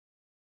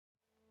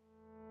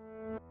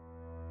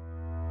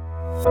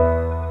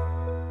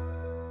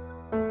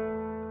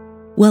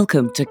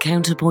Welcome to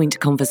Counterpoint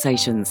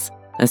Conversations,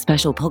 a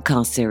special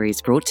podcast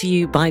series brought to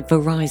you by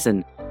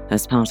Verizon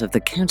as part of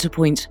the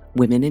Counterpoint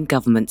Women in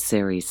Government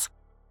series.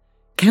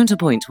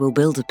 Counterpoint will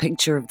build a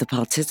picture of the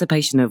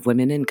participation of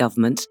women in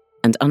government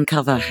and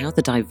uncover how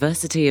the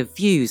diversity of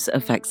views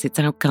affects its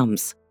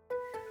outcomes.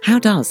 How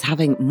does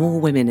having more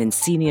women in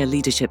senior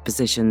leadership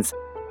positions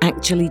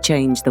actually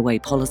change the way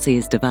policy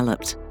is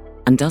developed?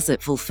 And does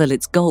it fulfill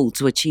its goal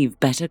to achieve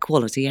better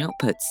quality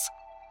outputs?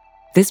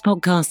 This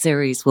podcast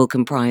series will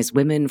comprise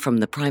women from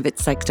the private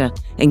sector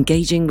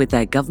engaging with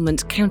their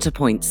government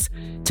counterpoints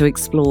to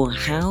explore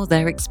how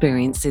their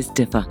experiences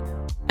differ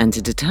and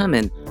to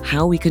determine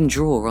how we can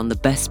draw on the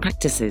best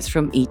practices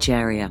from each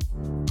area.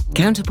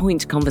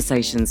 Counterpoint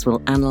Conversations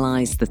will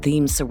analyse the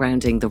themes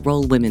surrounding the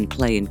role women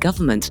play in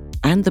government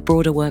and the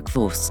broader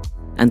workforce,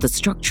 and the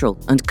structural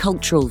and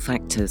cultural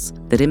factors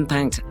that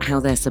impact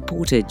how they're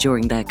supported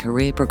during their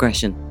career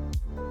progression.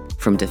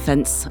 From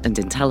defence and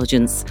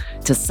intelligence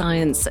to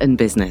science and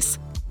business,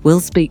 we'll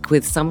speak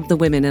with some of the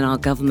women in our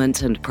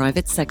government and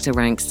private sector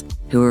ranks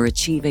who are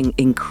achieving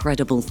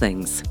incredible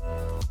things.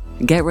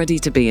 Get ready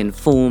to be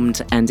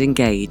informed and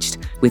engaged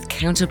with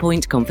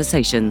Counterpoint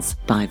Conversations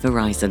by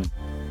Verizon.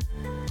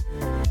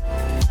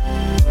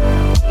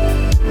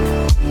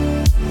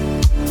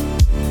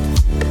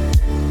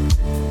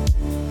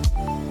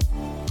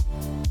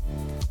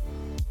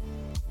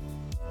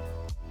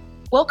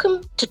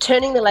 Welcome to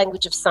Turning the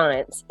Language of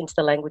Science into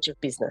the Language of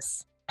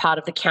Business, part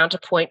of the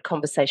Counterpoint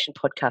Conversation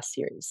podcast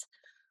series.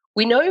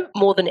 We know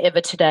more than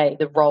ever today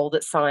the role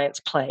that science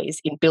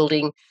plays in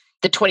building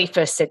the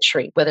 21st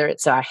century, whether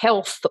it's our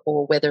health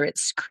or whether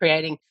it's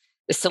creating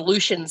the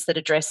solutions that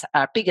address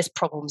our biggest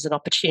problems and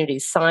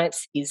opportunities.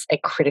 Science is a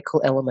critical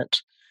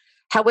element.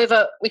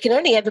 However, we can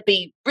only ever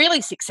be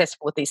really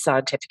successful with these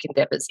scientific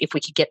endeavours if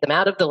we can get them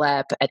out of the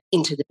lab and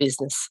into the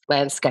business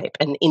landscape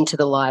and into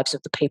the lives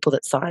of the people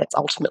that science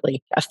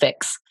ultimately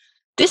affects.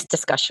 This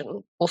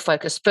discussion will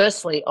focus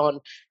firstly on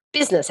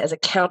business as a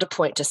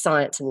counterpoint to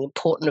science and the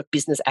importance of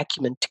business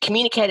acumen to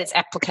communicate its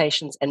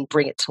applications and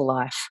bring it to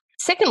life.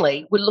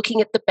 Secondly, we're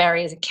looking at the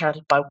barriers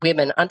encountered by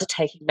women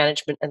undertaking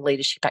management and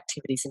leadership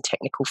activities in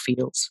technical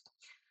fields.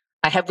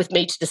 I have with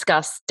me to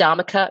discuss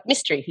Dharmika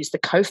Mistry, who's the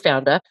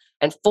co-founder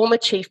and former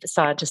chief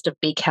scientist of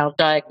BCal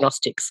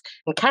Diagnostics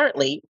and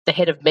currently the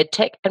head of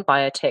medtech and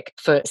biotech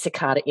for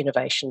Cicada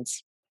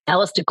Innovations.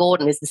 Alistair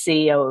Gordon is the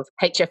CEO of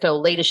HFL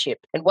Leadership,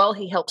 and while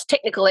he helps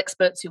technical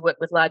experts who work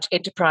with large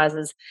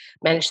enterprises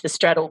manage the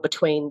straddle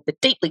between the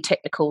deeply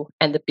technical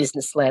and the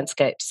business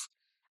landscapes,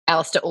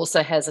 Alistair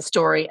also has a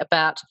story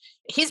about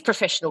his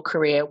professional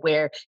career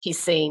where he's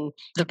seen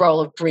the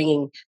role of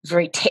bringing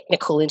very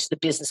technical into the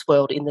business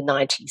world in the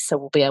 90s. So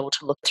we'll be able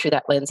to look through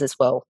that lens as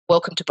well.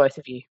 Welcome to both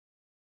of you.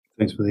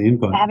 Thanks for the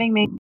invite. For having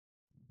me.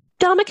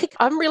 Dharmika,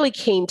 I'm really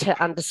keen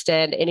to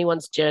understand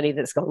anyone's journey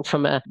that's gone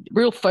from a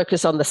real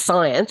focus on the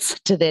science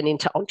to then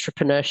into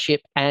entrepreneurship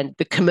and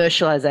the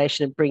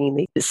commercialization of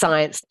bringing the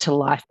science to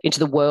life into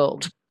the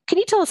world. Can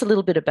you tell us a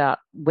little bit about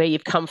where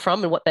you've come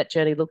from and what that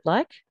journey looked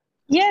like?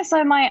 Yeah,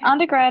 so my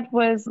undergrad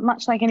was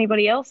much like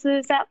anybody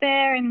else's out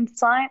there in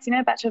science,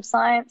 Bachelor of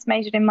Science,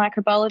 majored in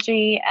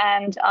microbiology,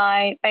 and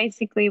I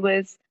basically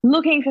was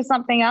looking for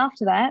something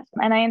after that,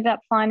 and I ended up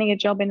finding a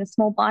job in a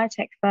small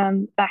biotech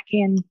firm back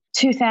in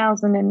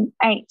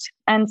 2008.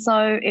 And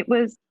so it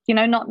was,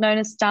 not known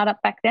as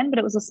startup back then, but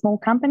it was a small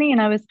company, and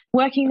I was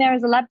working there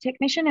as a lab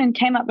technician and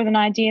came up with an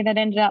idea that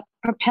ended up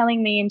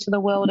propelling me into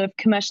the world of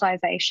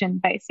commercialization,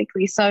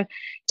 basically. So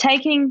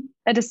taking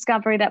a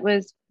discovery that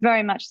was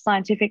very much a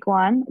scientific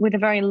one with a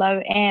very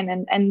low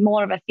N and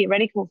more of a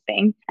theoretical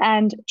thing,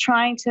 and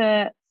trying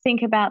to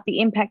think about the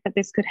impact that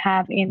this could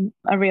have in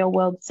a real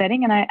world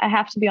setting. And I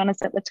have to be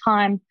honest, at the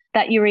time,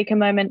 that eureka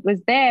moment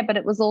was there, but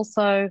it was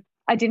also,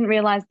 I didn't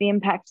realize the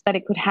impact that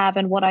it could have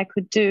and what I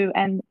could do.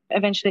 And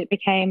eventually it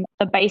became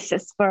the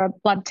basis for a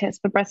blood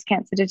test for breast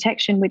cancer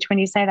detection, which when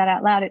you say that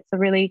out loud, it's a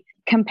really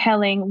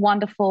compelling,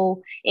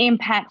 wonderful,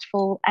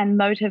 impactful and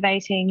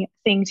motivating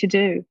thing to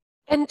do.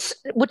 And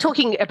we're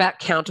talking about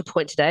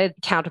counterpoint today,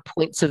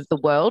 counterpoints of the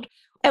world.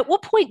 At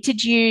what point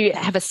did you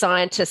have a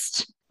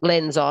scientist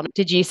lens on?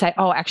 Did you say,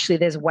 oh, actually,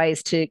 there's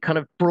ways to kind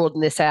of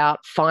broaden this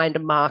out, find a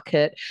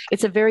market?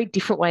 It's a very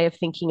different way of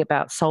thinking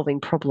about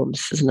solving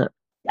problems, isn't it?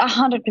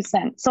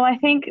 100%. So I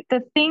think the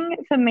thing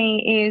for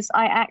me is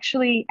I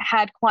actually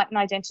had quite an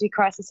identity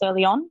crisis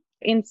early on.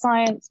 In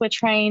science, we're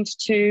trained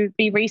to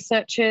be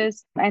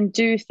researchers and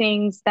do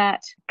things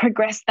that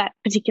progress that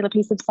particular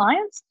piece of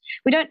science.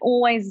 We don't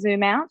always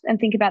zoom out and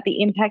think about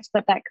the impact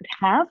that that could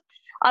have.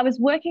 I was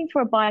working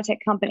for a biotech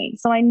company,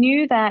 so I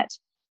knew that,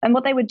 and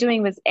what they were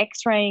doing was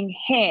x-raying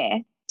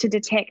hair to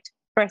detect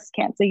breast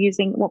cancer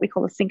using what we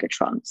call a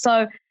synchrotron.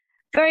 So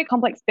very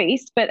complex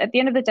beast, but at the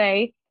end of the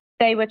day,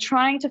 they were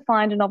trying to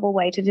find a novel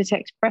way to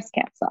detect breast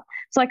cancer.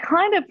 So I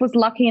kind of was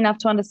lucky enough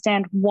to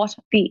understand what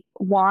the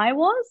why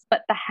was,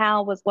 but the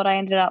how was what I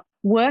ended up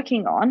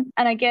working on.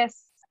 And I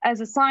guess as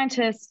a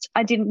scientist,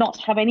 I did not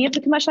have any of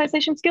the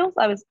commercialization skills.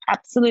 I was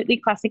absolutely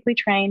classically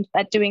trained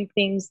at doing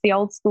things the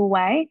old school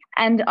way.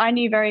 And I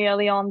knew very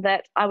early on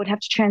that I would have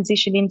to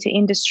transition into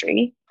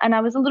industry. And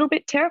I was a little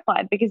bit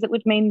terrified because it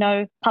would mean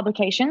no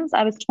publications.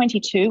 I was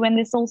 22 when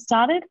this all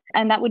started,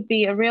 and that would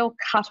be a real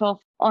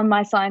cutoff on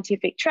my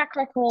scientific track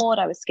record.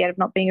 I was scared of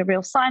not being a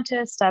real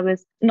scientist. I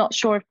was not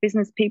sure if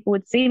business people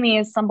would see me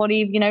as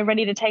somebody,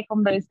 ready to take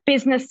on those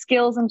business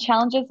skills and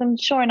challenges. And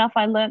sure enough,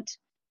 I learnt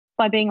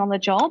by being on the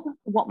job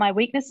what my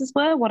weaknesses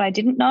were, what I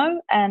didn't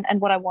know, and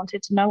what I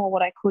wanted to know or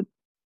what I could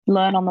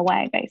learn on the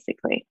way,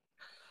 basically.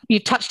 You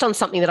touched on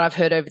something that I've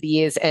heard over the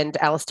years, and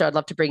Alistair, I'd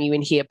love to bring you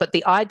in here, but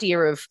the idea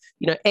of,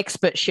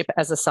 expertship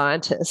as a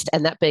scientist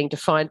and that being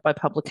defined by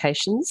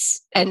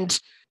publications. And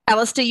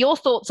Alistair, your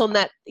thoughts on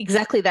that,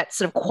 exactly that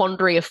sort of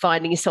quandary of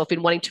finding yourself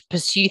in wanting to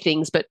pursue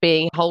things but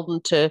being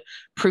beholden to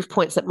proof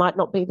points that might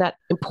not be that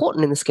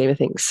important in the scheme of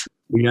things?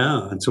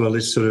 Yeah, and so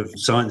this sort of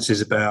science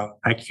is about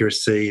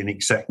accuracy and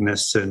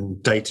exactness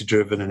and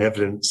data-driven and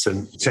evidence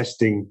and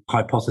testing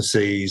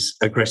hypotheses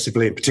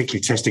aggressively, and particularly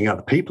testing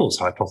other people's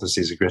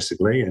hypotheses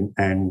aggressively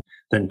and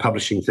then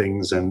publishing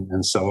things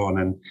and so on.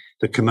 And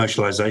the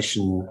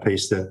commercialization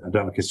piece that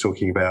Dharmika is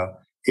talking about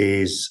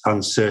is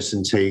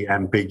uncertainty,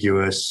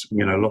 ambiguous,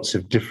 lots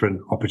of different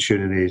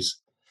opportunities.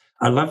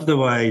 I love the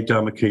way,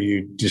 Dharmika,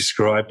 you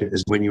described it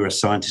as when you're a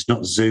scientist,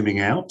 not zooming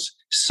out.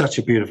 Such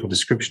a beautiful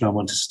description. I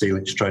want to steal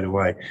it straight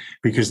away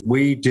because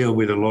we deal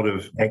with a lot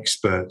of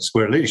experts.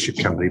 We're a leadership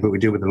company, but we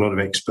deal with a lot of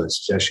experts.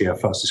 It's actually our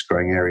fastest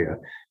growing area,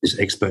 this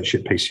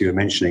expertship piece you were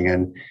mentioning.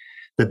 And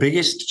the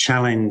biggest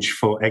challenge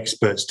for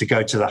experts to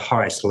go to the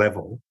highest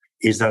level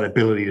is that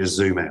ability to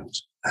zoom out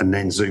and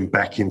then zoom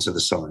back into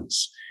the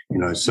science.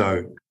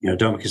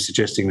 Dharmika is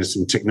suggesting there's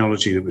some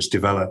technology that was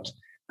developed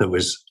that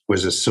was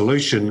a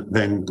solution,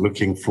 then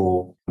looking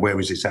for where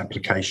was its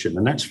application.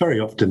 And that's very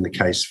often the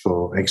case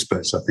for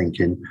experts, I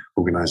think, in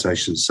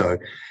organizations. So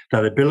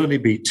that ability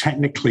to be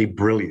technically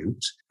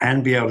brilliant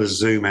and be able to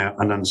zoom out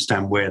and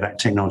understand where that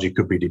technology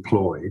could be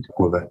deployed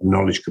or that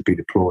knowledge could be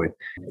deployed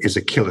is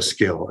a killer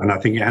skill. And I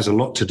think it has a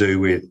lot to do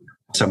with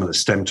some of the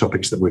STEM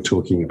topics that we're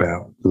talking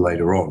about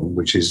later on,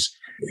 which is,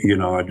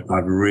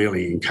 I'd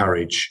really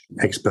encourage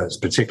experts,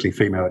 particularly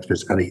female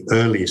experts, at the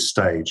earliest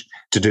stage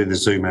to do the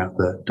zoom out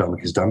that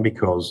Dharmika has done,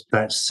 because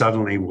that's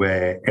suddenly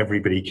where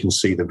everybody can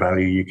see the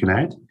value you can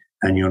add,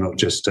 and you're not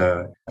just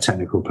a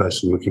technical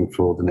person looking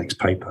for the next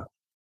paper.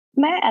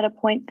 May I add a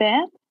point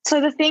there?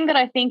 So the thing that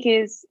I think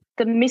is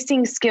the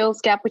missing skills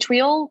gap, which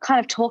we all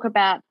kind of talk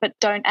about but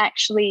don't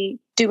actually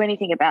do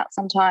anything about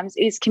sometimes,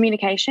 is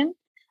communication.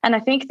 And I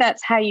think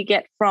that's how you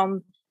get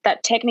from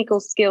that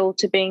technical skill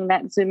to being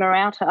that zoomer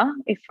outer,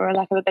 if for a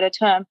lack of a better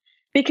term,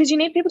 because you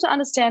need people to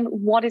understand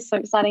what is so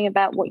exciting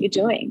about what you're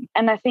doing.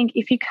 And I think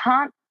if you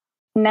can't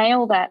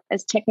nail that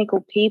as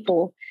technical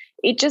people,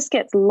 it just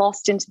gets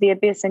lost into the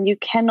abyss and you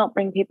cannot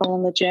bring people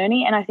on the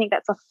journey. And I think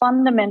that's a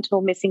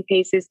fundamental missing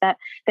piece, is that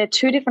they're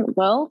two different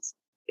worlds,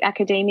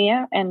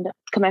 academia and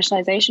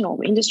commercialization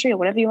or industry or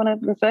whatever you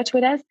want to refer to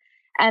it as.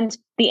 And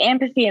the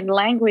empathy and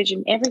language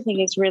and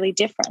everything is really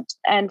different.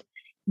 And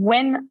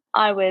when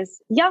I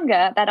was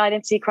younger, that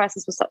identity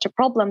crisis was such a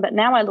problem, but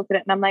now I look at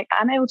it and I'm like,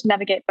 I'm able to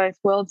navigate both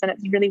worlds, and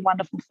it's a really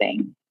wonderful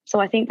thing. So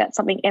I think that's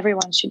something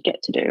everyone should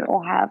get to do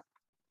or have.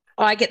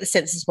 I get the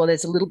sense as well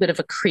there's a little bit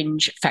of a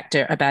cringe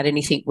factor about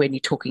anything when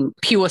you're talking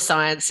pure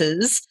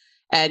sciences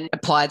and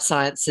applied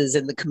sciences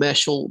and the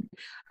commercial.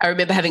 I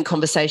remember having a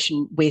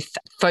conversation with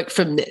folk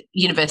from the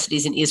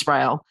universities in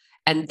Israel,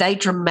 and they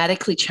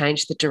dramatically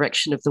changed the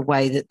direction of the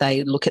way that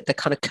they look at the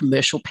kind of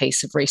commercial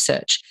piece of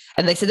research.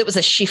 And they said there was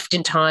a shift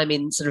in time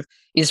in sort of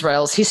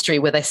Israel's history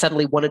where they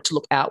suddenly wanted to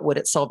look outward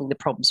at solving the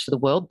problems for the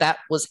world. That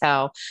was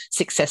how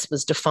success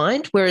was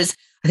defined. Whereas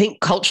I think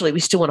culturally we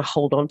still want to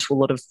hold on to a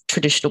lot of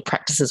traditional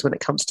practices when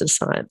it comes to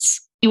science.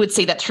 You would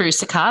see that through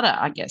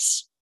Cicada, I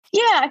guess.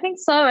 Yeah, I think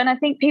so. And I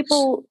think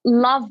people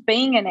love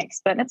being an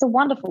expert. It's a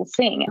wonderful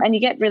thing and you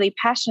get really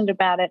passionate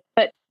about it,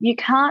 but you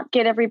can't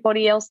get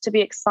everybody else to be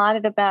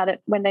excited about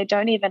it when they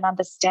don't even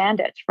understand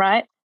it,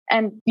 right?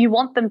 And you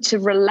want them to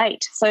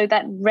relate. So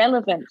that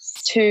relevance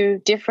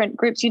to different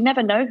groups, you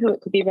never know who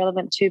it could be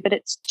relevant to, but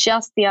it's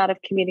just the art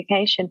of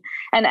communication.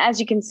 And as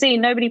you can see,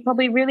 nobody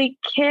probably really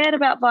cared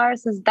about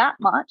viruses that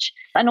much.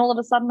 And all of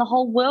a sudden, the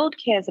whole world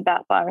cares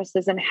about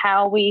viruses and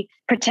how we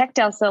protect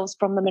ourselves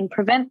from them and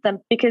prevent them,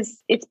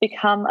 because it's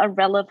become a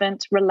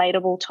relevant,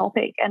 relatable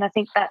topic. And I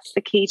think that's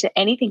the key to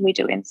anything we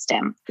do in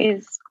STEM,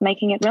 is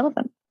making it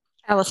relevant.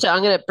 Alistair,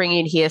 I'm going to bring you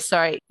in here.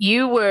 Sorry,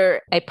 you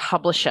were a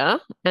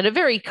publisher and a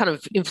very kind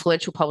of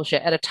influential publisher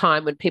at a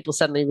time when people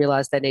suddenly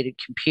realised they needed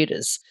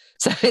computers.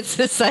 So it's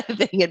the same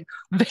thing and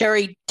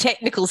very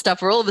technical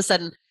stuff where all of a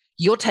sudden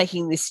you're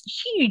taking this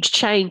huge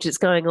change that's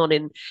going on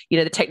in,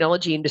 the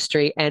technology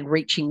industry and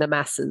reaching the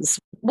masses.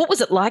 What was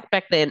it like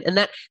back then? And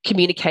that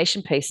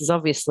communication piece is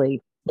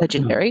obviously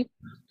legendary.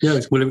 Yeah,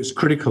 well, it was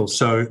critical.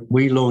 So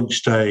we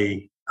launched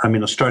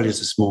Australia's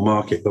a small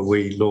market, but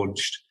we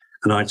launched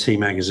an IT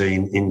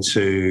magazine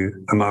into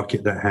a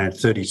market that had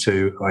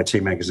 32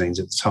 IT magazines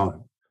at the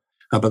time.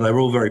 but they were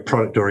all very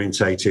product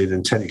orientated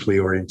and technically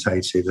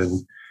orientated.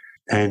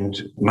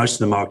 And most of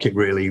the market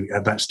really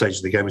at that stage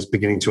of the game was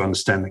beginning to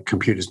understand that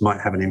computers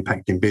might have an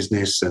impact in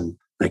business and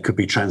they could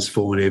be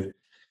transformative.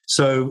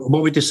 So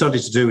what we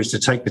decided to do is to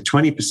take the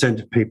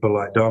 20% of people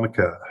like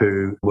Dharmika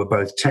who were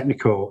both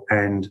technical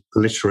and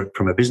literate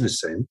from a business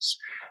sense,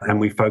 and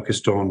we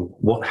focused on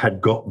what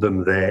had got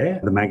them there.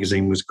 The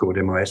magazine was called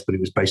MIS, but it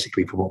was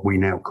basically for what we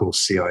now call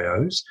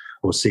CIOs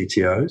or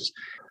CTOs.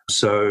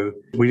 So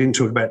we didn't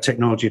talk about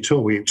technology at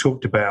all. We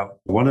talked about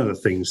one of the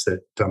things that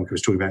Dharmika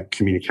was talking about,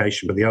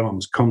 communication, but the other one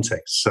was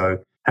context. So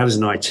how does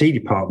an IT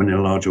department in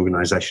a large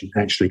organization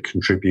actually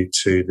contribute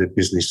to the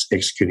business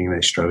executing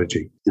their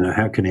strategy?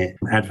 How can it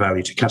add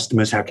value to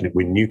customers? How can it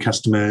win new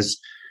customers?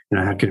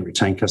 How can it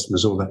retain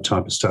customers? All that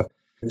type of stuff.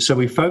 So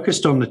we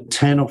focused on the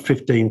 10 or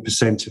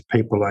 15% of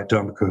people like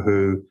Dharmika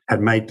who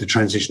had made the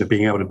transition of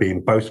being able to be in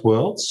both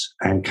worlds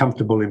and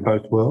comfortable in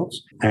both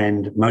worlds.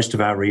 And most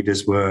of our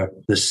readers were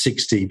the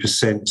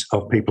 60%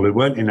 of people who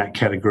weren't in that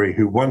category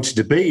who wanted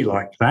to be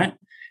like that.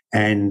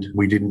 And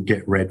we didn't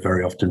get read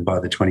very often by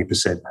the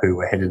 20% who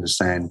were head in the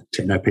sand,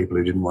 techno people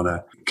who didn't want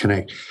to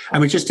connect. And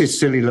we just did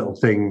silly little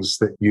things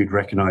that you'd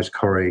recognize,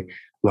 Corey,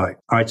 like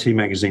IT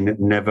Magazine that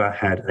never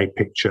had a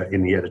picture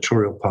in the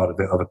editorial part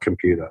of it of a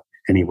computer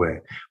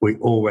anywhere. We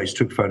always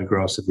took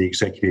photographs of the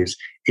executives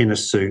in a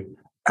suit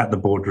at the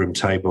boardroom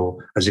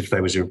table as if they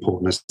was as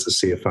important as the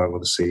CFO or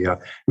the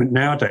CEO.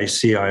 Nowadays,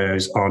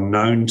 CIOs are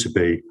known to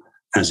be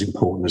as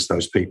important as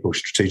those people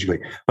strategically,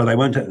 but they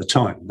weren't at the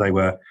time. They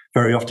were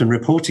very often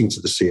reporting to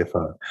the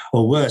CFO,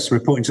 or worse,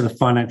 reporting to the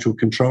financial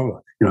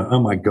controller. Oh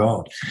my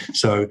God.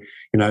 So,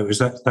 it was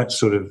that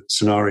sort of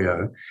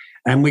scenario.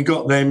 And we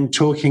got them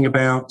talking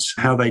about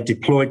how they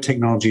deployed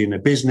technology in a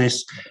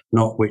business,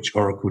 not which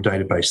Oracle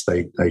database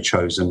they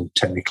chose and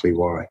technically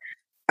why.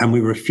 And we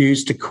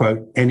refused to quote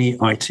any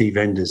IT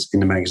vendors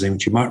in the magazine,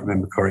 which you might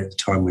remember, Corey, at the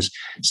time was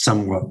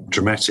somewhat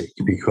dramatic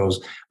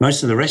because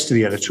most of the rest of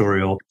the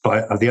editorial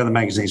of the other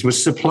magazines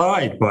was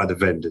supplied by the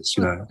vendors,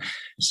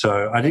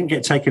 So I didn't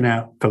get taken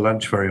out for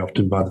lunch very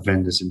often by the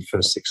vendors in the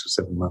first 6 or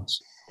 7 months.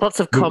 Lots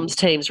of comms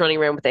teams running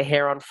around with their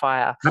hair on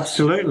fire.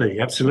 Absolutely.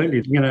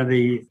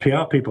 The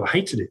PR people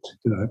hated it,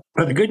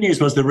 But the good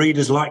news was the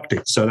readers liked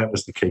it, so that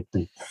was the key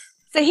thing.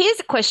 So here's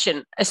a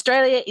question.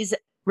 Australia is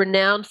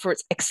renowned for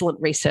its excellent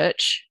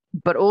research,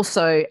 but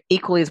also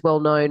equally as well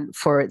known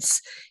for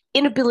its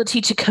inability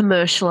to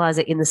commercialise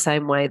it in the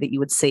same way that you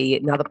would see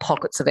in other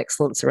pockets of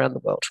excellence around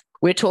the world.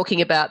 We're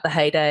talking about the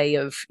heyday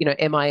of,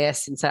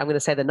 MIS in, I'm going to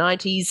say the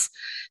 90s.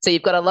 So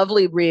you've got a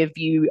lovely rear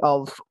view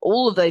of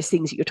all of those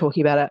things that you're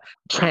talking about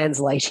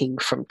translating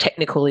from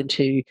technical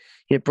into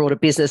broader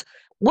business.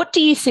 What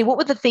do you see? What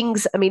were the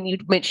things? I mean, you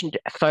mentioned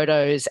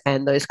photos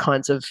and those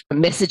kinds of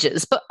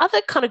messages, but other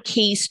kind of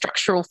key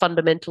structural,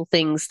 fundamental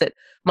things that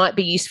might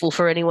be useful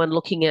for anyone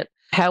looking at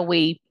how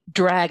we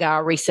drag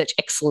our research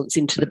excellence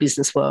into the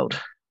business world?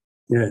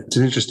 Yeah, it's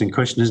an interesting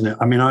question, isn't it?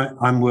 I mean,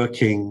 I'm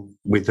working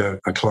with a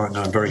client,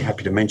 and I'm very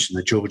happy to mention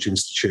the George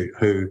Institute,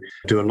 who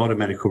do a lot of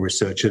medical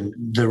research. And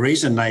the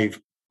reason they've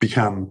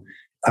become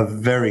a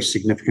very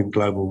significant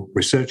global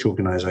research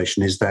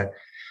organization is that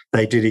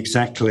they did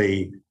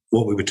exactly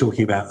what we were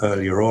talking about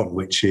earlier on,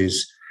 which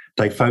is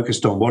they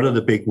focused on what are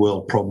the big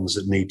world problems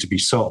that need to be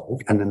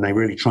solved, and then they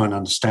really try and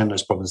understand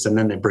those problems, and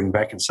then they bring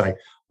back and say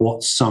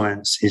what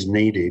science is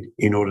needed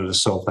in order to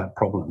solve that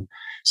problem.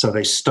 So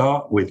they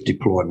start with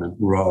deployment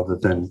rather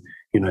than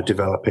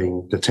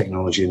developing the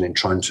technology and then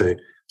trying to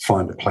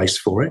find a place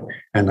for it,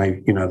 and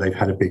they've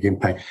had a big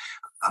impact.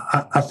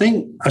 I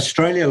think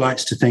Australia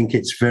likes to think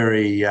it's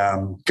very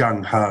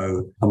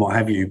gung-ho and what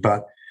have you,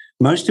 but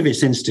most of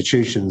its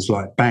institutions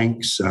like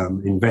banks,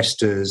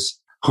 investors,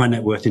 high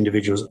net worth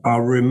individuals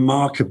are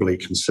remarkably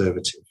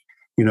conservative.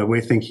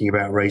 We're thinking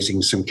about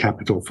raising some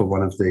capital for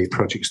one of the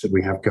projects that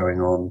we have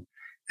going on,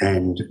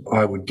 and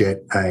I would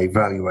get a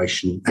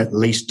valuation at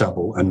least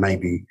double and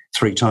maybe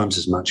 3 times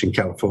as much in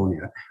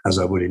California as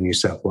I would in New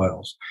South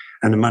Wales.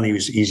 And the money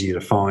was easier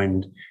to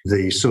find.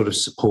 The sort of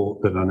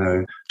support that I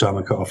know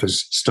Dharmika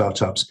offers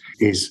startups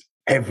is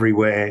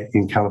everywhere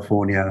in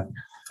California.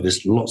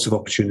 There's lots of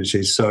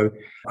opportunities. So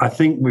I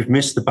think we've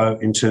missed the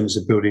boat in terms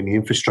of building the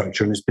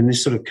infrastructure, and there's been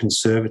this sort of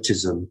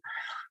conservatism.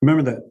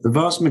 Remember that the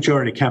vast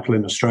majority of capital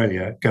in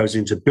Australia goes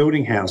into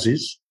building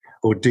houses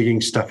or digging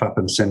stuff up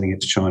and sending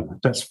it to China.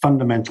 That's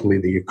fundamentally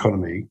the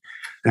economy.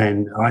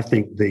 And I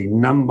think the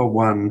number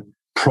one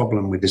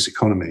problem with this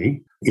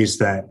economy is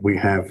that we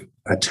have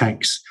a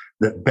tax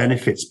that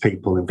benefits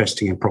people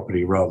investing in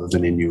property rather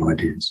than in new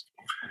ideas.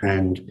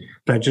 And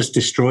that just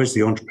destroys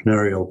the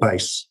entrepreneurial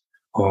base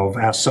of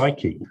our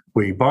psyche.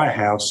 We buy a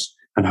house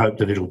and hope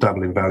that it'll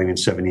double in value in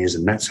 7 years,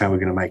 and that's how we're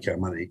going to make our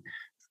money.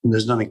 And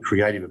there's nothing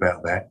creative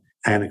about that.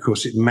 And of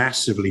course, it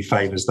massively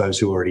favors those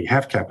who already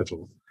have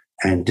capital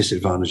and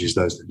disadvantages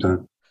those that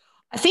don't.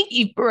 I think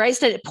you've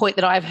raised a point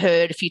that I've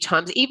heard a few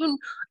times. Even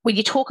when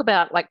you talk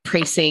about like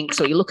precincts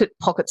or you look at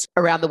pockets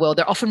around the world,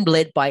 they're often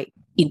led by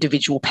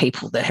individual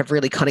people that have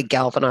really kind of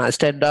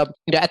galvanized. And,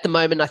 at the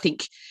moment, I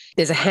think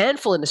there's a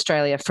handful in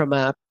Australia from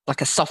a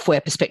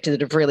software perspective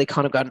that have really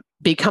kind of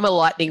become a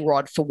lightning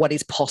rod for what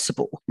is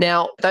possible.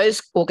 Now,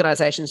 those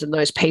organisations and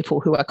those people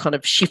who are kind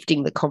of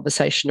shifting the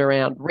conversation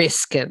around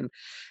risk and,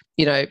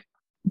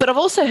 but I've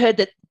also heard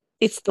that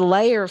it's the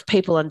layer of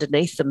people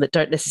underneath them that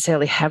don't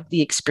necessarily have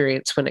the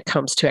experience when it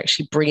comes to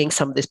actually bringing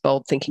some of this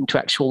bold thinking to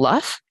actual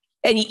life.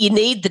 And you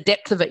need the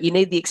depth of it. You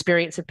need the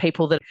experience of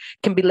people that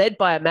can be led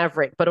by a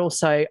maverick, but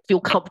also feel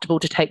comfortable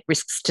to take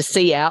risks to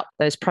see out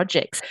those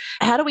projects.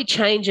 How do we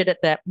change it at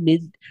that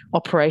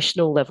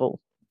mid-operational level?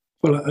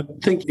 Well, I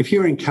think if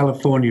you're in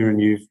California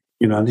and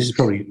and this is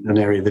probably an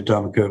area that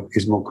Dharmika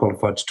is more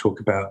qualified to talk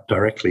about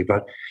directly,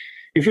 but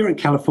if you're in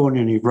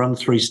California and you've run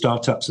 3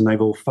 startups and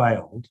they've all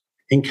failed,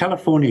 in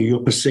California, you're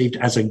perceived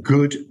as a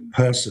good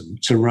person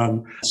to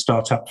run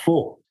startup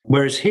 4.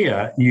 Whereas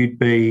here, you'd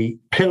be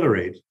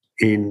pilloried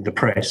in the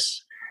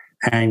press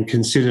and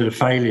considered a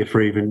failure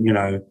for even,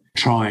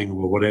 trying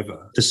or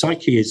whatever. The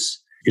psyche is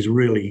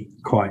really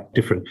quite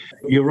different.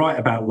 You're right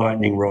about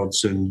lightning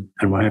rods and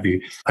what have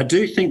you. I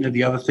do think that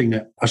the other thing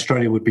that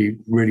Australia would be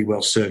really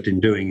well served in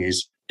doing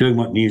is doing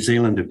what New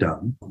Zealand have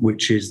done,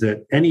 which is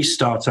that any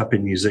startup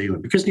in New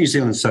Zealand, because New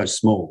Zealand's so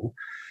small,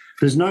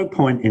 there's no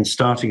point in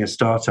starting a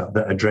startup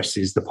that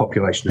addresses the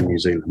population of New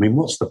Zealand. I mean,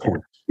 what's the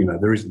point?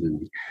 There isn't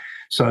any.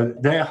 So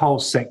their whole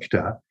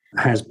sector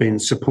has been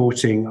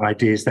supporting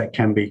ideas that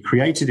can be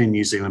created in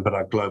New Zealand but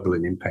are global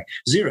in impact.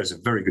 Xero is a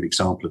very good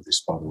example of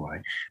this, by the way.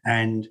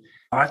 And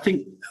I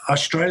think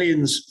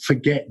Australians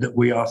forget that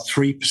we are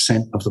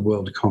 3% of the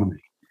world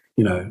economy.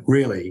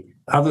 Really,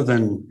 other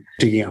than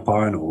digging up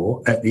iron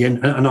ore at the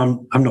end, and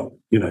I'm not,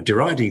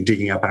 deriding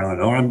digging up iron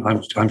ore.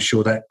 I'm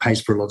sure that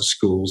pays for a lot of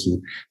schools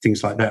and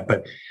things like that.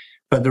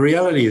 But the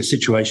reality of the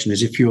situation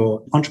is if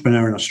you're an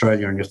entrepreneur in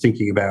Australia and you're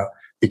thinking about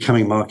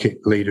becoming market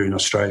leader in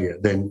Australia,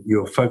 then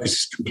your focus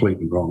is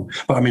completely wrong.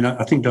 But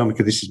I think,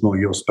 Dharmika, this is more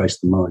your space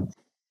than mine.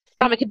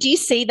 Dharmika, do you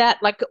see that?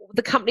 Like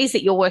the companies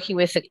that you're working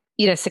with,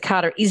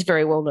 Cicada is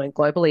very well known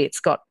globally. It's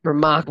got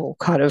remarkable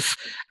kind of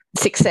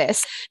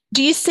success.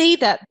 Do you see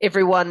that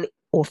everyone,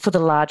 or for the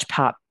large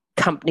part,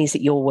 companies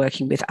that you're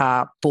working with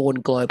are born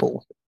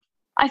global?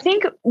 I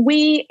think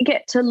we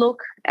get to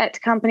look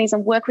at companies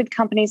and work with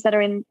companies that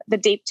are in the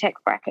deep tech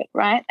bracket,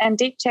 right? And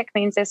deep tech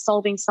means they're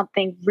solving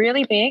something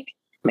really big.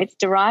 It's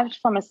derived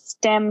from a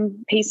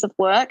STEM piece of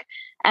work,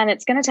 and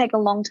it's going to take a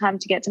long time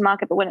to get to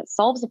market. But when it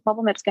solves a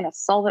problem, it's going to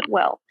solve it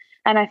well.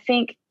 And I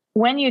think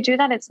when you do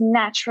that, it's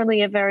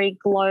naturally a very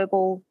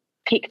global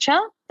picture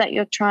that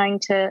you're trying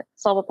to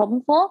solve a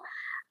problem for.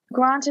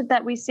 Granted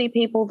that we see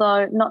people,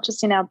 though, not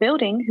just in our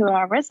building who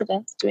are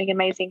residents doing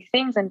amazing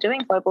things and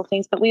doing global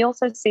things, but we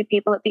also see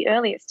people at the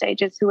earliest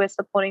stages who are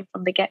supporting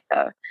from the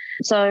get-go.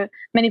 So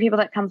many people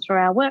that come through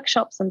our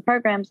workshops and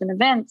programs and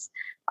events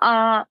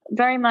are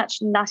very much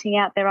nutting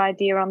out their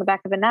idea on the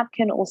back of a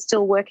napkin or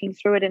still working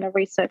through it in a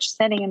research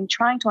setting and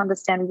trying to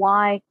understand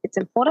why it's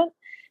important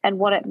and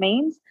what it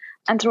means.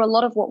 And through a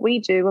lot of what we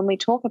do when we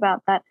talk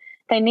about that,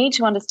 they need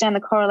to understand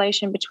the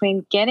correlation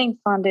between getting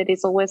funded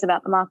is always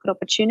about the market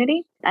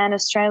opportunity, and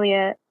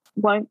Australia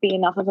won't be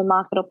enough of a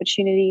market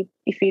opportunity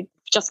if you're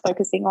just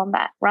focusing on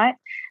that, right?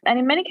 And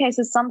in many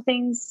cases, some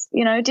things,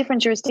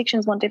 different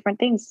jurisdictions want different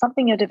things.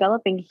 Something you're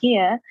developing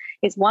here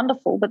is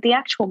wonderful, but the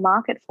actual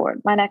market for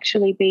it might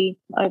actually be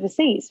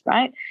overseas,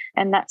 right?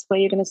 And that's where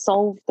you're going to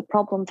solve the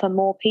problem for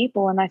more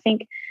people. And I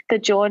think the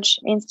George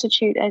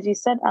Institute, as you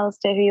said,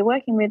 Alistair, who you're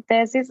working with,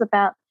 theirs is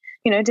about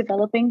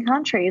developing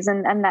countries,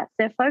 and that's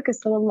their focus.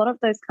 So a lot of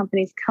those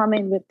companies come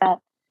in with that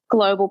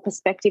global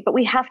perspective, but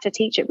we have to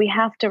teach it. We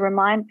have to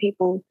remind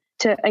people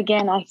to,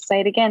 again, I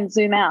say it again,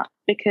 zoom out,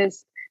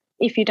 because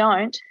if you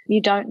don't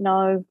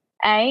know,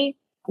 A,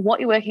 what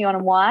you're working on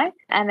and why,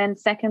 and then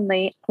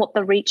secondly, what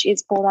the reach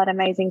is for that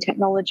amazing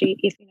technology,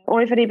 if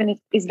it even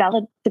is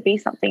valid to be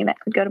something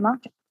that could go to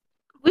market.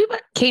 We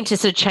were keen to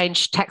sort of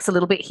change tacks a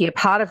little bit here.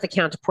 Part of the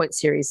Counterpoint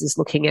series is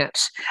looking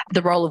at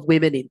the role of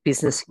women in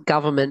business,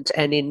 government,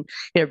 and in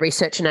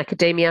research and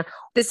academia.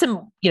 There's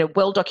some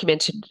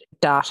well-documented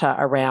data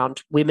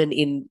around women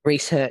in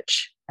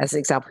research, as an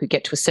example, who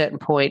get to a certain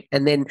point,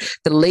 and then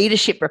the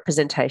leadership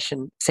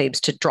representation seems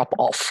to drop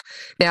off.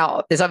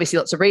 Now, there's obviously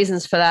lots of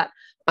reasons for that.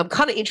 I'm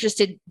kind of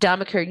interested,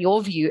 Dharmika, in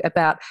your view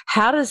about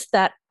how does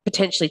that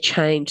potentially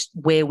change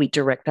where we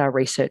direct our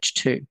research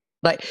to?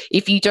 Like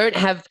if you don't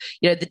have,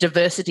 the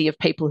diversity of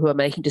people who are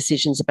making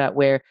decisions about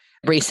where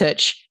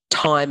research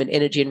time and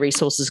energy and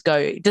resources go,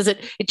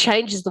 it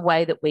changes the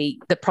way that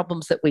the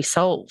problems that we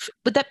solve.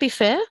 Would that be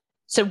fair?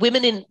 So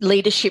women in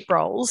leadership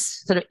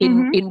roles, sort of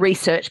in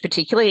research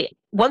particularly,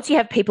 once you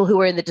have people who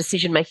are in the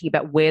decision making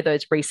about where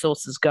those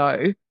resources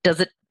go,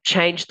 does it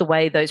change the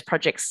way those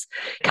projects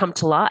come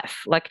to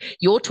life? Like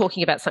you're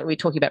talking about something, we're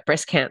talking about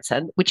breast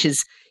cancer, which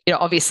is,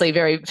 obviously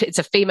it's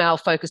a female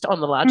focused on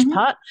the large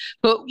part,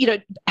 but,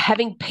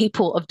 having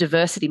people of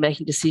diversity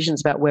making decisions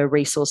about where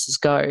resources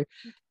go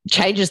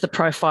changes the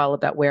profile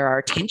about where our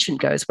attention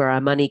goes, where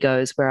our money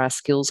goes, where our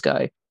skills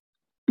go.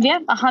 Yeah,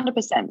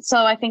 100%. So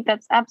I think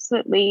that's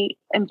absolutely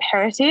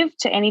imperative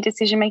to any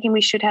decision making.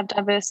 We should have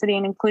diversity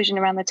and inclusion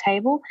around the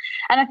table.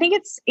 And I think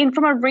it's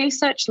from a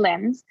research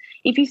lens,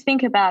 if you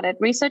think about it,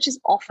 research is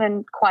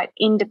often quite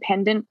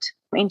independent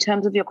in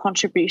terms of your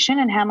contribution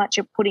and how much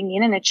you're putting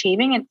in and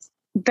achieving. It's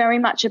very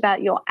much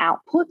about your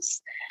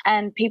outputs,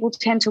 and people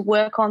tend to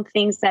work on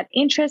things that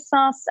interest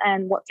us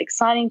and what's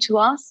exciting to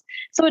us.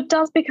 So it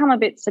does become a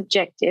bit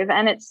subjective,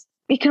 and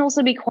it can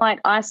also be quite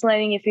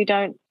isolating if you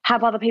don't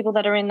have other people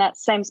that are in that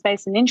same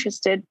space and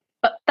interested.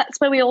 But that's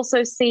where we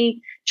also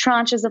see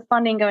tranches of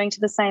funding going to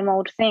the same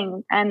old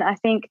thing. And I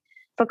think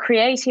for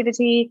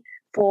creativity,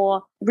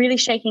 for really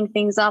shaking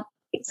things up,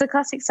 it's a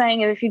classic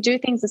saying of if you do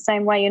things the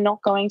same way, you're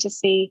not going to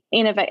see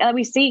innovation.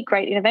 We see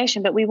great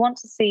innovation, but we want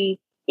to see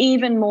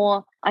even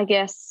more, I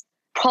guess,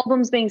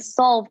 problems being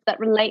solved that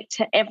relate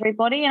to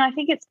everybody. And I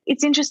think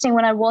it's interesting,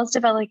 when I was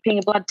developing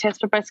a blood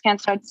test for breast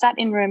cancer, I'd sat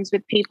in rooms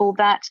with people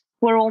that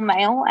were all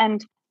male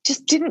and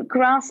just didn't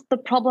grasp the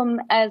problem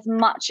as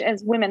much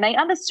as women. They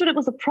understood it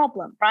was a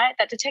problem, right?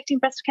 That detecting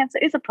breast cancer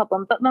is a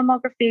problem, but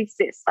mammography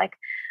exists. Like,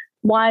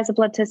 why is a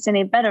blood test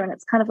any better? And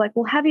it's kind of like,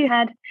 well, have you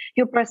had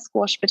your breast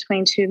squashed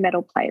between two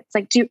metal plates?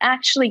 Like, do you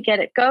actually get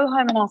it? Go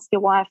home and ask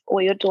your wife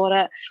or your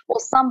daughter or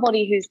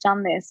somebody who's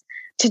done this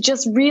to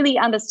just really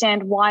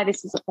understand why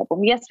this is a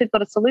problem. Yes, we've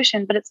got a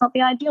solution, but it's not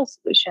the ideal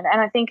solution.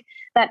 And I think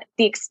that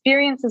the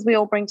experiences we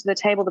all bring to the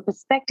table, the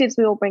perspectives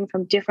we all bring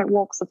from different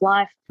walks of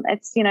life,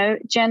 it's,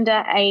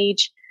 gender,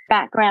 age,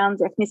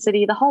 backgrounds,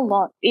 ethnicity, the whole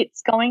lot,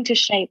 it's going to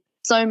shape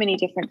so many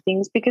different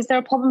things because there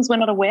are problems we're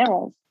not aware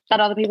of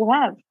that other people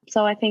have.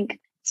 So I think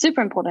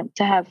super important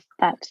to have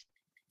that.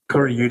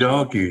 Corey, you'd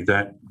argue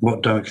that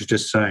what Doug is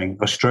just saying,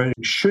 Australia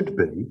should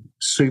be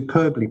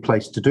superbly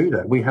placed to do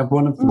that. We have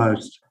one of the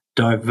most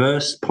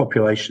diverse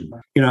population.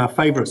 Our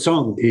favourite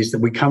song is that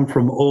we come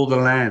from all the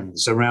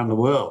lands around the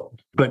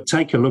world. But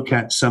take a look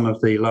at some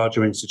of the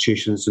larger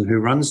institutions and who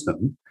runs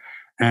them,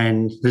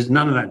 and there's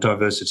none of that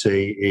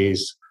diversity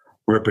is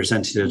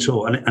represented at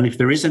all. And if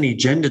there is any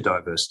gender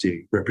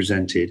diversity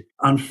represented,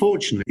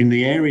 unfortunately, in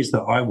the areas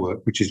that I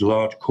work, which is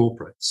large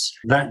corporates,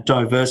 that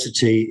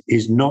diversity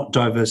is not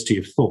diversity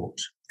of thought.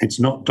 It's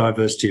not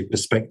diversity of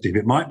perspective.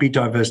 It might be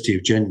diversity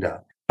of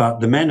gender, but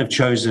the men have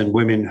chosen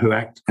women who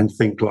act and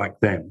think like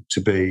them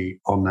to be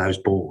on those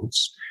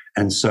boards.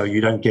 And so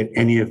you don't get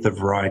any of the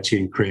variety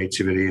and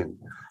creativity and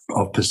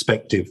of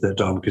perspective that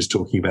Dharmika is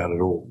talking about at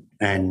all.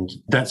 And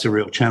that's a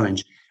real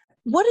challenge.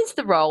 What is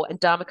the role, and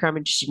Dharmika, I'm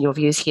interested in your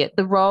views here,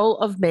 the role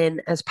of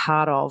men as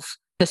part of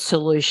the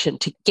solution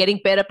to getting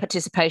better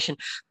participation,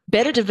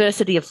 better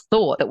diversity of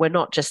thought, that we're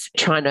not just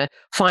trying to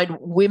find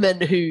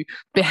women who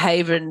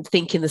behave and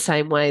think in the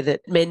same way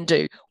that men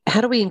do?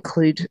 How do we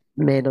include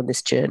men on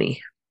this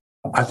journey?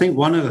 I think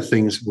one of the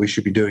things we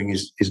should be doing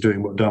is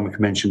doing what Dharmika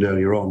mentioned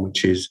earlier on,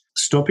 which is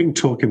stopping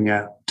talking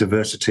about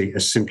diversity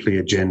as simply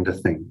a gender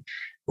thing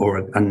or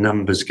a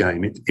numbers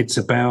game. It's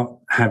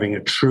about having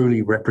a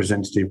truly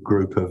representative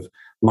group of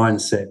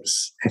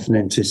mindsets,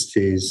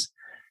 ethnicities,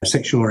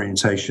 sexual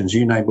orientations,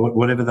 you name it,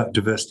 whatever that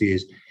diversity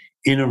is,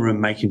 in a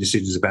room making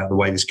decisions about the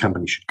way this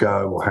company should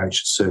go or how it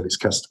should serve its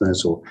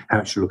customers or how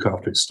it should look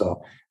after its staff.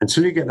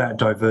 Until you get that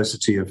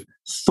diversity of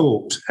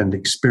thought and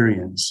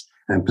experience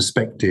and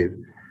perspective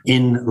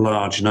in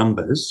large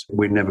numbers,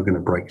 we're never going to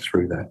break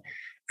through that.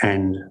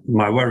 And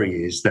my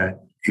worry is that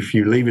if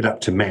you leave it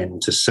up to men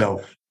to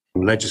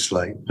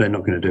self-legislate, they're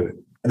not going to do it.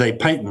 They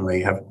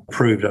patently have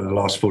proved over the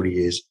last 40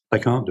 years they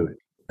can't do it.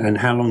 And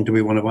how long do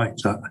we want to wait?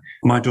 So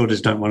my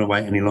daughters don't want to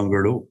wait any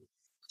longer at all.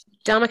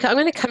 Dharmika, I'm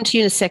going to come to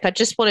you in a sec. I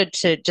just wanted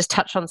to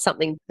touch on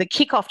something. The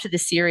kickoff to the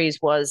series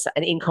was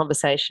an in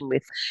conversation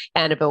with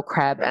Annabelle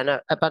Crabb and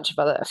a bunch of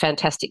other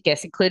fantastic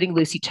guests, including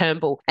Lucy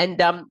Turnbull.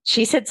 And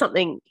she said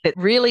something that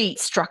really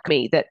struck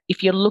me, that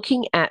if you're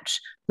looking at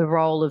the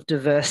role of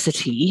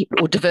diversity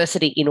or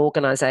diversity in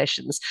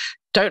organisations,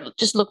 don't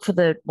just look for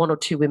the one or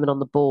two women on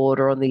the board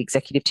or on the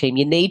executive team.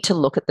 You need to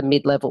look at the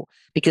mid-level,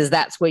 because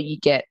that's where you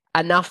get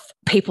enough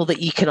people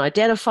that you can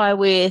identify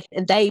with,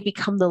 and they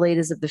become the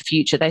leaders of the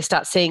future. They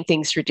start seeing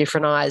things through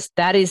different eyes.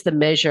 That is the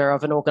measure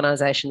of an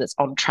organisation that's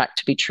on track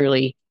to be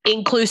truly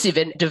inclusive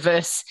and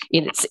diverse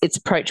in its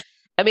approach.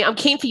 I mean, I'm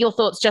keen for your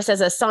thoughts just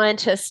as a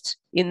scientist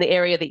in the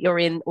area that you're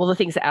in, all the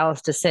things that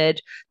Alistair said,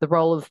 the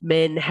role of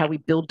men, how we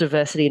build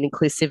diversity and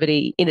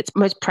inclusivity in its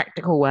most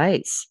practical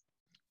ways.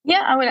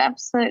 Yeah, I would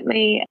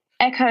absolutely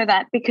echo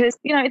that, because,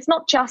 it's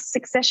not just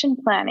succession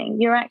planning.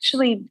 You're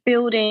actually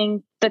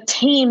building the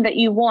team that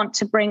you want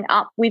to bring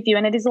up with you.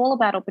 And it is all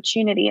about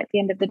opportunity at the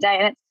end of the day.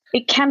 And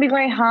it can be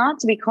very hard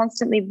to be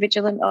constantly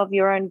vigilant of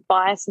your own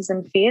biases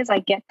and fears. I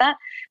get that.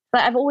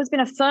 But I've always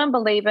been a firm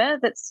believer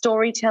that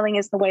storytelling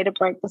is the way to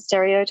break the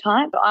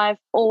stereotype. I've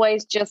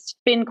always just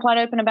been quite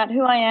open about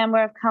who I am,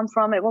 where I've come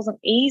from. It wasn't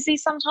easy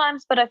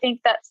sometimes, but I think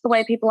that's the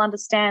way people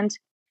understand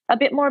a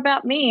bit more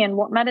about me and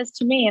what matters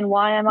to me and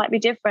why I might be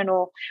different,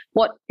 or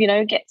what,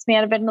 gets me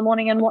out of bed in the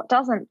morning and what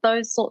doesn't,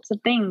 those sorts of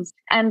things.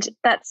 And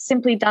that's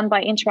simply done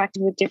by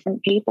interacting with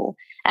different people.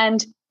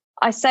 And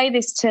I say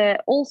this to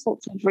all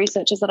sorts of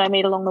researchers that I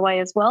meet along the way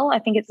as well. I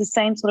think it's the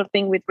same sort of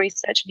thing with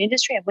research and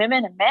industry and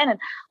women and men and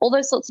all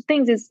those sorts of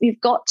things, is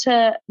you've got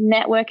to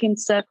network in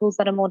circles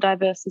that are more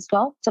diverse as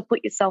well, to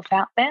put yourself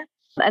out there,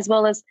 as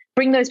well as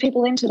bring those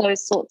people into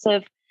those sorts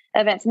of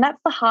events. And that's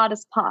the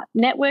hardest part.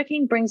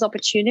 Networking brings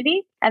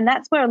opportunity, and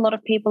that's where a lot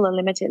of people are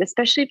limited,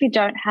 especially if you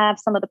don't have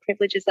some of the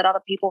privileges that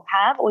other people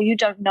have, or you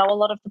don't know a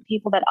lot of the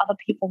people that other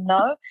people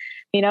know.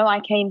 You know,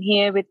 I came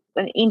here with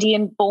an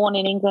Indian, born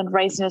in England,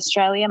 raised in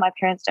Australia. My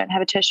parents don't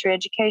have a tertiary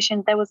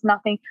education. There was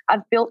nothing.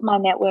 I've built my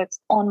networks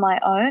on my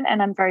own,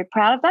 and I'm very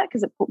proud of that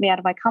because it put me out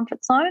of my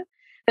comfort zone.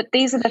 But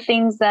these are the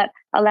things that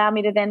allow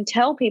me to then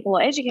tell people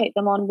or educate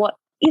them on what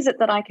is it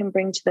that I can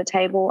bring to the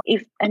table,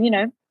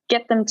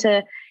 get them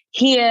to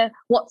hear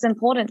what's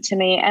important to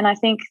me. And I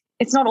think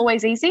it's not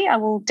always easy. I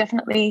will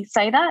definitely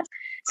say that.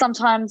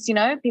 Sometimes,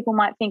 people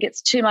might think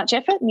it's too much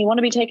effort and you want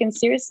to be taken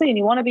seriously and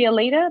you want to be a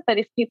leader. But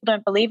if people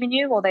don't believe in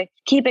you or they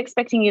keep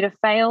expecting you to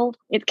fail,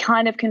 it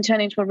kind of can turn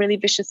into a really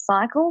vicious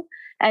cycle.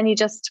 And you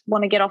just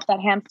want to get off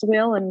that hamster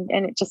wheel and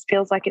it just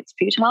feels like it's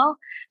futile.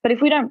 But if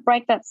we don't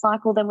break that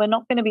cycle, then we're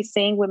not going to be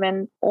seeing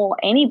women or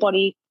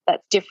anybody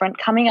that's different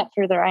coming up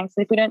through the ranks.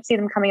 And if we don't see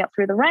them coming up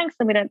through the ranks,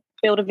 then we don't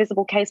build a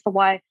visible case for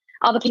why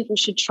other people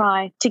should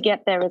try to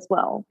get there as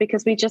well,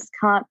 because we just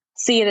can't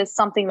see it as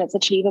something that's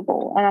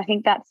achievable. And I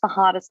think that's the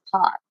hardest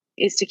part,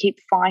 is to keep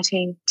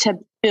fighting to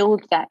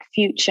build that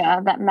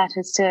future that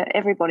matters to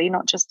everybody,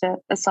 not just a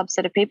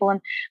subset of people. And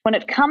when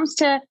it comes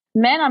to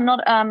men, I'm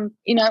not,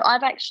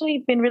 I've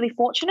actually been really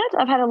fortunate.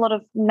 I've had a lot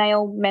of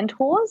male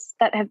mentors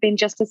that have been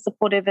just as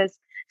supportive as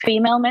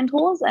female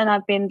mentors, and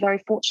I've been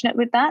very fortunate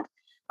with that.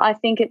 I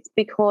think it's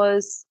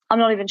because, I'm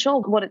not even sure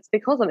what it's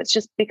because of. It's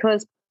just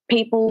because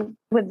people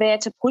were there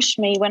to push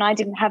me when I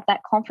didn't have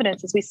that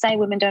confidence. As we say,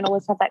 women don't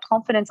always have that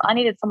confidence. I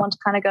needed someone to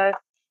kind of go,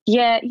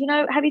 yeah,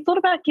 have you thought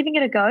about giving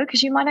it a go?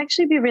 Because you might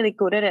actually be really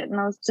good at it. And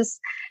I was just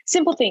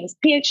simple things,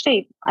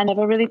 PhD. I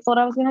never really thought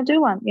I was going to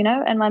do one,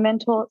 and my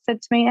mentor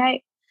said to me,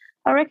 hey,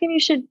 I reckon you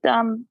should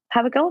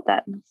have a go at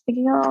that. And I was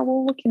thinking, oh,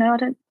 well, look, I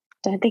don't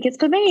think it's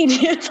for me.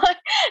 It's like,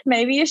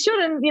 maybe you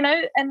shouldn't,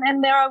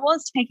 and there I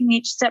was taking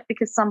each step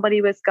because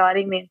somebody was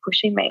guiding me and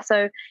pushing me.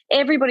 So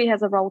everybody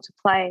has a role to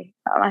play.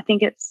 I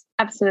think it's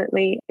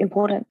absolutely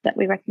important that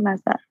we recognise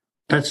that.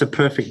 That's a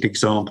perfect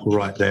example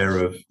right there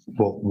of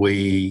what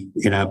we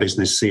in our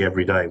business see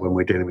every day when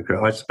we're dealing with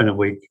growth. I spent a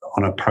week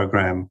on a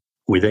program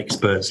with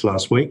experts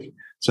last week,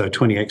 so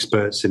 20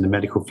 experts in the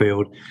medical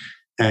field,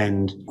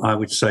 and I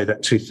would say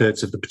that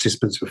 2/3 of the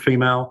participants were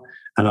female.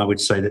 And I would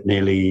say that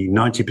nearly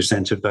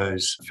 90% of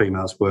those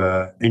females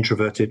were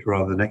introverted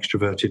rather than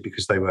extroverted,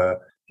 because they were,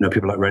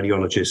 people like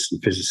radiologists and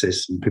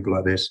physicists and people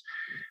like this.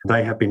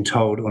 They have been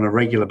told on a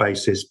regular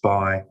basis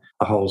by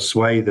a whole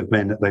swathe of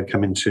men that they've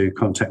come into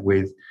contact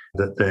with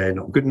that they're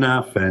not good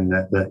enough, and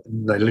that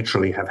they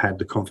literally have had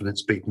the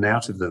confidence beaten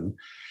out of them.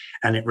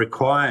 And it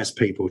requires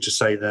people to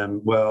say to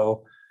them,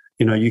 well,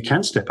 you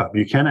can step up,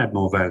 you can add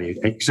more value.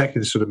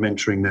 Exactly the sort of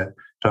mentoring that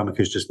Dharmika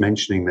is just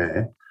mentioning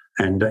there.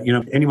 And,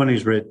 anyone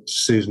who's read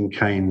Susan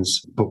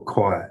Cain's book,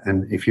 Quiet,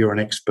 and if you're an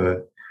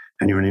expert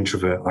and you're an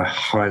introvert, I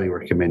highly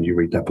recommend you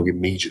read that book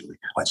immediately.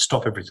 Like,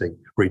 stop everything,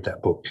 read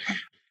that book.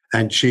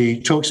 And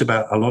she talks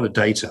about a lot of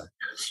data.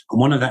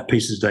 And one of that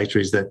piece of data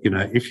is that,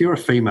 if you're a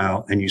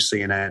female and you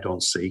see an ad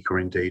on Seek or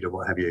Indeed or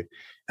what have you,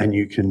 and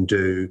you can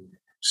do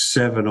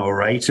 7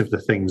 or 8 of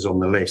the things on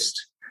the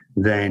list,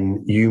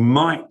 then you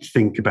might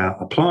think about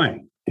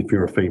applying. If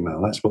you're a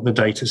female, that's what the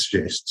data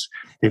suggests.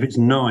 If it's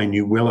 9,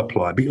 you will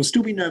apply, but you'll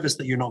still be nervous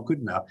that you're not good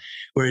enough.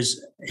 Whereas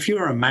if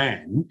you're a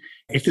man,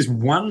 if there's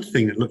one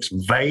thing that looks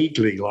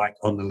vaguely like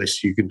on the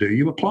list you can do,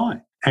 you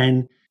apply.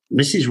 And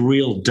this is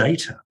real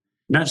data.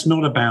 That's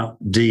not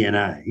about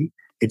DNA.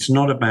 It's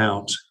not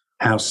about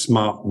how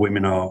smart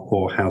women are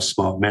or how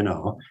smart men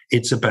are.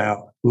 It's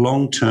about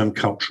long-term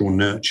cultural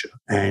nurture.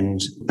 And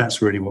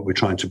that's really what we're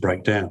trying to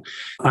break down.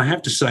 I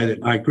have to say that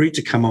I agreed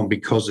to come on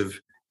because of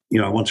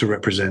I want to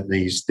represent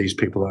these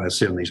people that I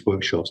see on these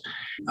workshops.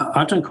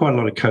 I've done quite a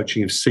lot of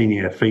coaching of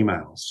senior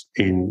females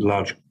in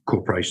large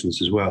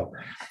corporations as well.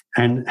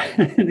 And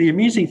the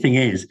amusing thing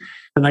is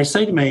that they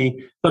say to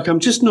me, look, I'm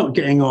just not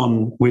getting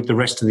on with the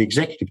rest of the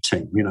executive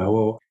team,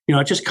 or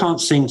I just can't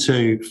seem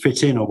to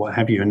fit in or what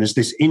have you. And there's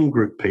this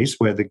in-group piece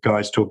where the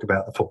guys talk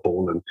about the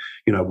football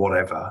and,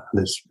 whatever,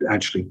 that's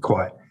actually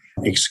quite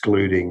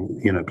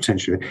excluding,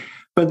 potentially.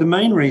 But the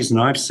main reason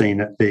I've seen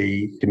that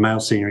the male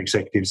senior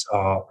executives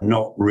are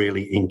not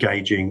really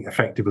engaging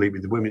effectively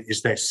with the women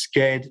is they're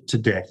scared to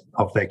death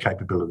of their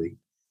capability.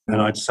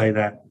 And I'd say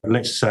that,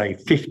 let's say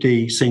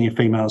 50 senior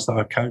females that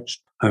I've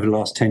coached over the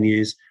last 10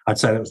 years, I'd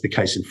say that was the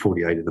case in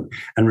 48 of them.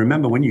 And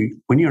remember, when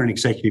you're an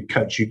executive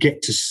coach, you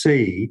get to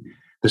see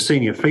the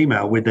senior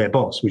female with their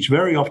boss, which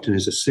very often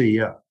is a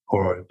CEO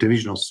or a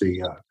divisional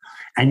CEO.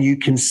 And you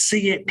can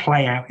see it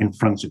play out in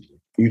front of you.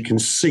 You can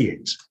see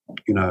it,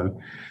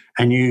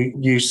 And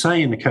you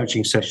say in the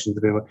coaching session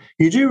to people,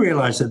 you do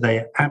realise that they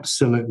are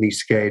absolutely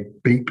scared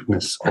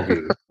beepness of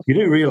you. You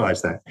do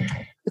realise that.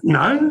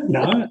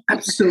 No,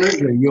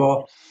 absolutely.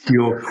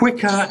 You're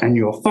quicker and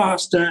you're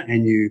faster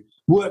and you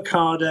work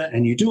harder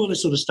and you do all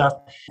this sort of stuff.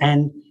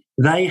 And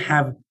they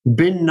have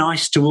been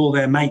nice to all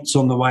their mates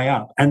on the way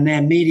up and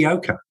they're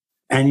mediocre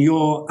and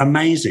you're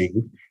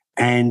amazing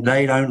and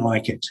they don't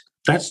like it.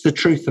 That's the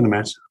truth of the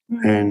matter.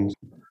 And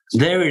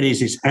there it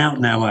is. It's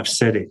out now. I've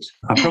said it.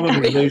 I'll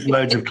probably lose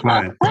loads of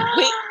clients.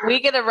 We're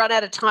going to run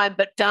out of time,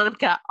 but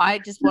Dhanika, I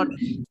just want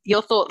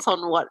your thoughts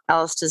on what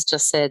Alistair's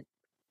just said.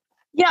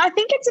 Yeah, I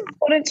think it's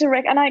important to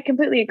and I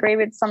completely agree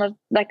with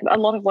a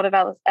lot of what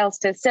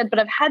Alistair said, but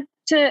I've had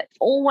to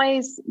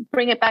always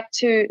bring it back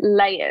to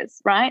layers,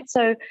 right?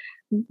 So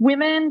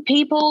women,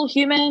 people,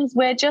 humans,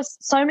 we're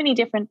just so many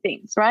different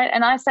things, right?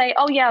 And I say,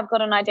 oh yeah, I've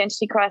got an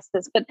identity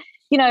crisis. But,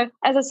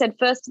 as I said,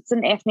 first it's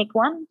an ethnic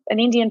one, an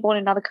Indian born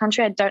in another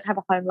country. I don't have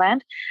a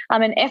homeland.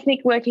 I'm an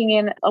ethnic working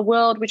in a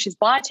world which is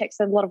biotech,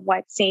 so a lot of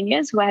white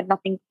seniors who I had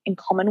nothing in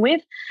common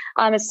with.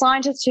 I'm a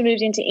scientist who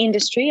moved into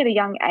industry at a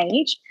young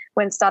age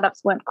when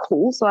startups weren't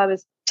cool. So I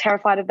was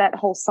terrified of that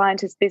whole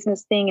scientist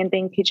business thing and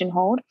being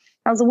pigeonholed.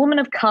 I was a woman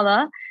of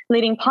colour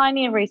leading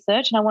pioneer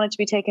research, and I wanted to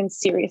be taken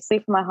seriously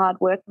for my hard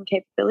work and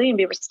capability and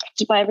be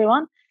respected by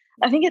everyone.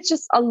 I think it's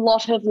just a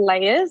lot of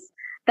layers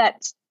that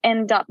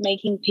end up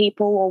making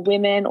people or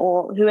women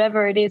or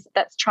whoever it is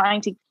that's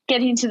trying to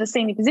get into the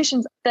senior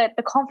positions, that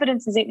the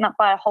confidence is eaten up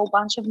by a whole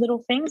bunch of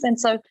little things. And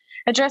so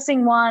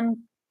addressing one,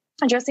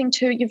 addressing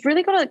two, you've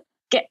really got to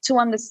get to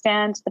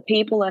understand the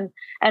people and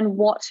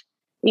what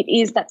it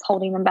is that's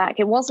holding them back.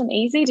 It wasn't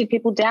easy. Did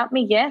people doubt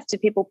me? Yes.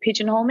 Did people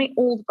pigeonhole me?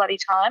 All the bloody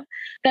time.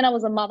 Then I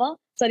was a mother,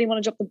 so I didn't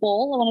want to drop the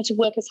ball. I wanted to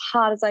work as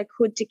hard as I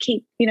could to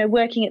keep,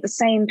 working at the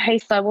same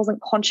pace so I wasn't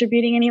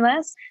contributing any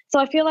less. So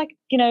I feel like,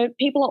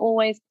 people are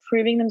always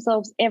proving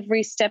themselves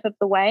every step of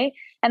the way,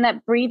 and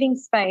that breathing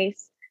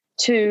space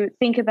to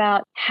think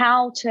about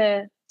how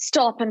to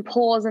stop and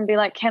pause and be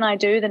like, can I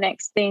do the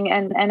next thing?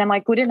 And am I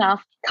good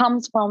enough?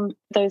 Comes from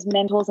those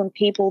mentors and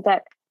people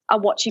that are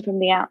watching from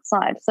the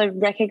outside. So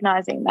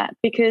recognizing that,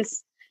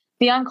 because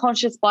the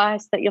unconscious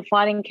bias that you're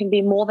fighting can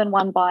be more than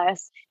one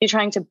bias. You're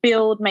trying to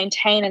build,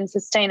 maintain, and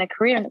sustain a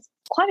career, and it's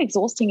quite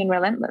exhausting and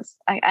relentless.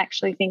 I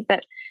actually think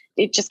that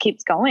it just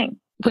keeps going.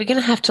 We're going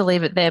to have to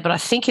leave it there, but I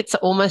think it's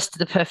almost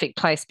the perfect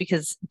place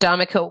because,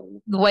 Dhanika,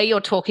 the way you're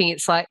talking,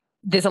 it's like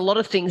there's a lot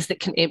of things that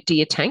can empty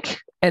your tank,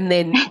 and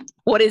then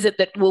what is it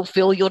that will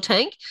fill your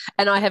tank?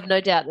 And I have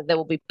no doubt that there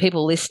will be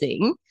people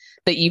listening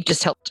that you've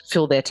just helped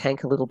fill their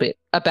tank a little bit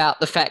about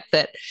the fact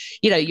that,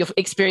 your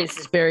experience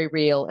is very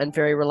real and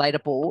very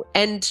relatable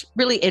and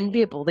really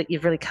enviable that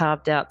you've really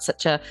carved out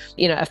such a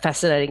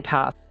fascinating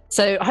path.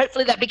 So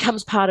hopefully that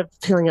becomes part of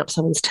filling up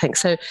someone's tank.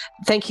 So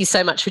thank you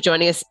so much for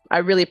joining us. I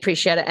really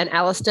appreciate it. And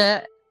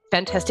Alistair,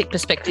 fantastic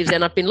perspectives,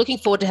 and I've been looking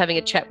forward to having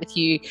a chat with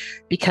you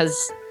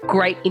because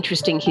great,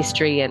 interesting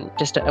history and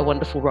just a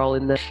wonderful role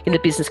in the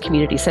business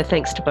community. So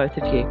thanks to both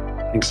of you.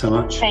 Thanks so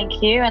much.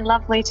 Thank you, and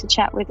lovely to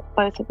chat with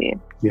both of you.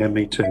 Yeah,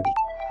 me too.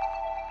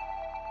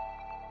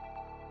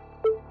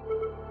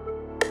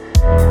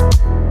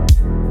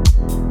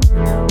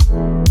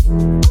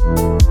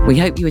 We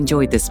hope you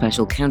enjoyed this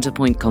special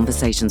Counterpoint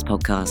Conversations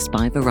podcast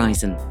by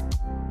Verizon.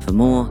 For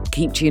more,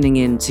 keep tuning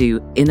in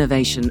to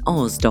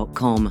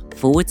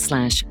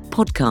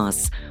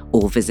innovationoz.com/podcasts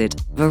or visit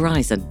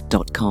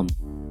verizon.com.